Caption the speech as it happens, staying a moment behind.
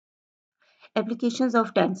Applications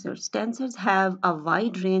of tensors. Tensors have a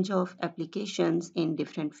wide range of applications in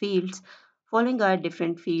different fields. Following are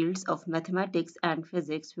different fields of mathematics and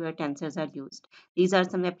physics where tensors are used. These are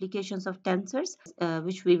some applications of tensors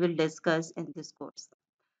which we will discuss in this course.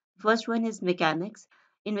 First one is mechanics.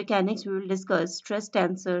 In mechanics, we will discuss stress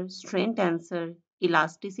tensor, strain tensor,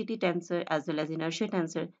 elasticity tensor, as well as inertia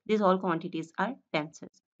tensor. These all quantities are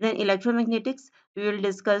tensors. Then electromagnetics, we will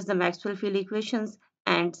discuss the Maxwell field equations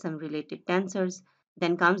and some related tensors.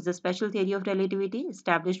 Then comes the special theory of relativity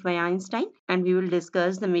established by Einstein, and we will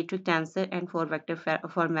discuss the metric tensor and four vector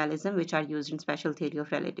formalism which are used in special theory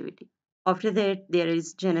of relativity. After that, there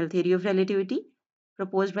is general theory of relativity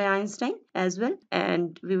proposed by Einstein as well,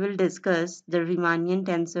 and we will discuss the Riemannian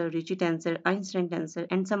tensor, Ricci tensor, Einstein tensor,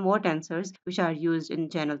 and some more tensors which are used in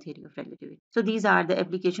general theory of relativity. So these are the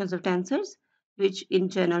applications of tensors, which in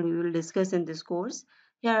general we will discuss in this course.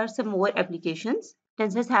 Here are some more applications.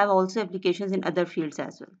 Tensors have also applications in other fields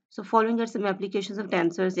as well. So following are some applications of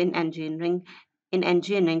tensors in engineering. In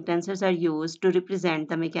engineering, tensors are used to represent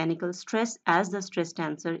the mechanical stress as the stress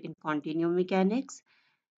tensor in continuum mechanics,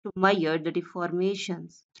 to measure the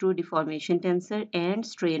deformations through deformation tensor and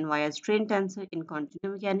strain via strain tensor in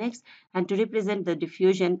continuum mechanics, and to represent the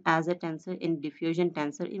diffusion as a tensor in diffusion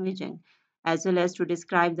tensor imaging, as well as to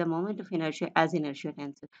describe the moment of inertia as inertia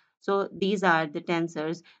tensor. So these are the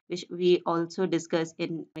tensors which we also discuss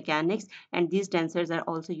in mechanics, and these tensors are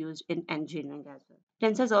also used in engineering as well.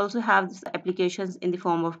 Tensors also have applications in the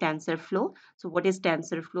form of tensor flow. So what is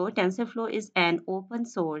tensor flow? Tensor flow is an open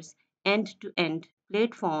source end-to-end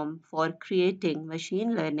platform for creating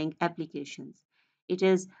machine learning applications. It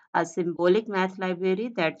is a symbolic math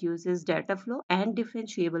library that uses data flow and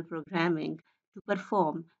differentiable programming to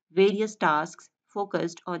perform various tasks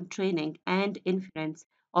focused on training and inference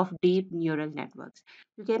of deep neural networks.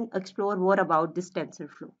 You can explore more about this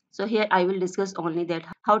TensorFlow. So here I will discuss only that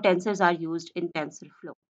how tensors are used in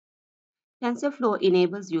TensorFlow. TensorFlow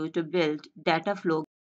enables you to build data flow